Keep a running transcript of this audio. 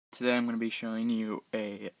Today I'm going to be showing you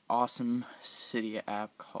a awesome Cydia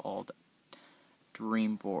app called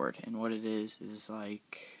Dreamboard, and what it is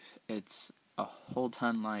like it's a whole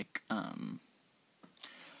ton like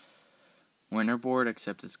Winterboard,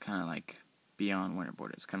 except it's kind of like beyond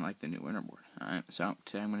Winterboard. It's kind of like the new Winterboard. Alright, so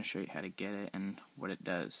today I'm going to show you how to get it and what it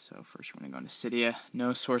does. So first you're going to go into Cydia.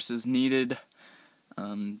 No sources needed.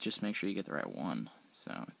 Just make sure you get the right one.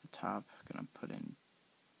 So at the top, I'm going to put in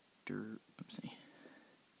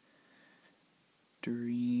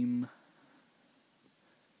Dreamboard.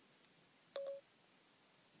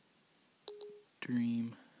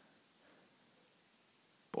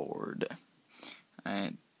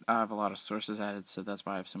 I have a lot of sources added, so that's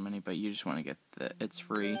why I have so many, but you just want to get it's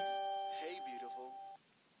free. Hey, beautiful.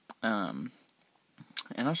 And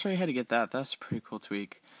I'll show you how to get that. That's a pretty cool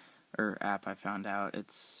tweak, or app I found out.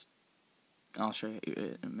 I'll show you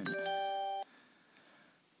it in a minute.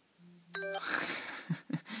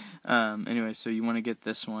 Anyway, so you want to get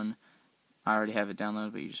this one. I already have it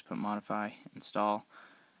downloaded, but you just put modify, install.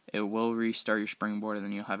 It will restart your springboard, and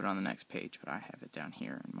then you'll have it on the next page, but I have it down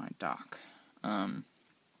here in my dock.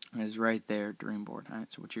 It's right there, Dreamboard.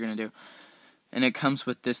 Alright, so what you're going to do, and it comes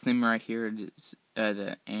with this theme right here. It's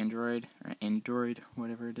the Android,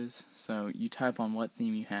 whatever it is. So you type on what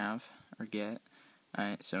theme you have, or get.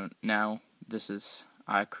 Alright, so now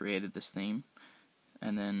I created this theme,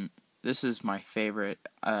 and then this is my favorite.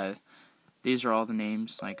 These are all the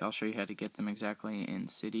names. Like, I'll show you how to get them exactly in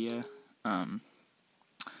Cydia.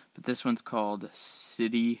 But this one's called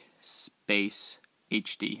City Space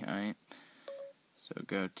HD. Alright, so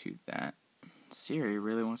go to that. Siri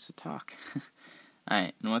really wants to talk.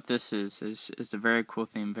 Alright, and what this is a very cool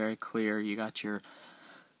theme, very clear. You got your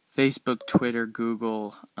Facebook, Twitter,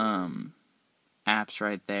 Google apps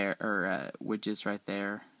right there, or widgets right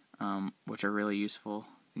there, which are really useful.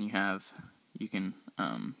 And you can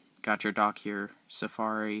got your dock here,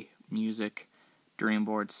 Safari, music,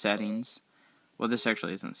 Dreamboard, settings. Well, this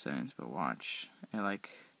actually isn't settings, but watch.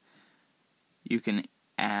 You can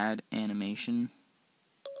add animation.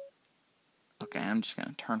 Okay, I'm just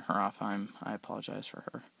gonna turn her off. I apologize for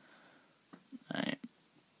her. Alright.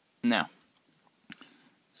 Now,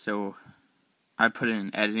 so I put it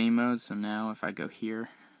in editing mode, so now if I go here,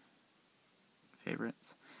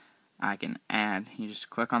 favorites, I can add. You just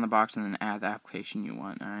click on the box and then add the application you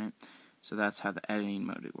want. Alright, so that's how the editing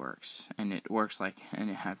mode works, and it works and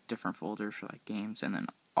it have different folders for like games, and then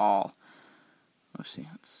all. Let's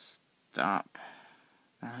stop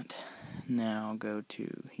that. Now go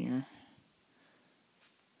to here,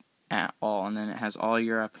 at all, and then it has all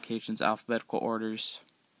your applications, alphabetical orders,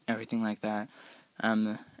 everything like that.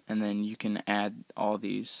 And then you can add all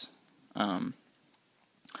these.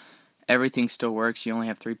 Everything still works. You only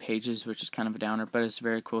have 3 pages, which is kind of a downer, but it's a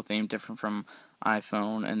very cool theme, different from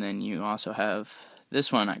iPhone. And then you also have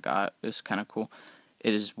this one I got. It's kind of cool.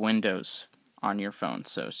 It is Windows on your phone,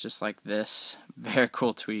 so it's just like this. Very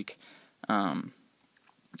cool tweak.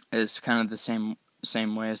 It's kind of the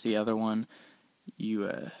same way as the other one. You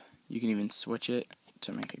can even switch it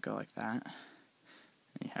to make it go like that.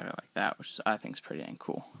 And you have it like that, which I think is pretty dang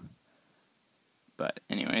cool. But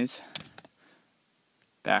anyways,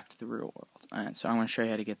 back to the real world. Alright, so I'm going to show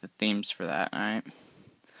you how to get the themes for that. Alright,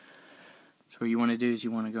 so what you want to do is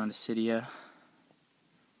you want to go into Cydia.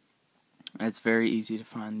 It's very easy to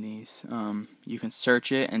find these. You can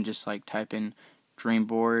search it and just like type in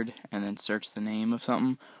Dreamboard and then search the name of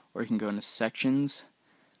something, or you can go into sections,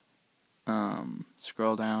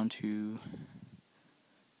 scroll down to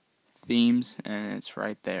themes, and it's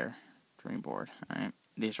right there, Dreamboard. Alright,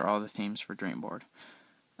 these are all the themes for Dreamboard.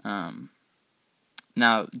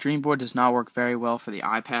 Now, Dreamboard does not work very well for the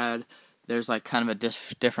iPad. There's like kind of a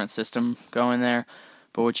different system going there.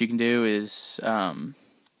 But what you can do is, I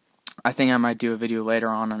think I might do a video later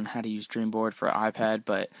on how to use Dreamboard for iPad.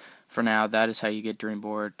 But for now, that is how you get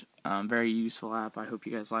Dreamboard. Very useful app. I hope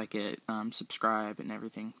you guys like it. Subscribe and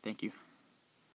everything. Thank you.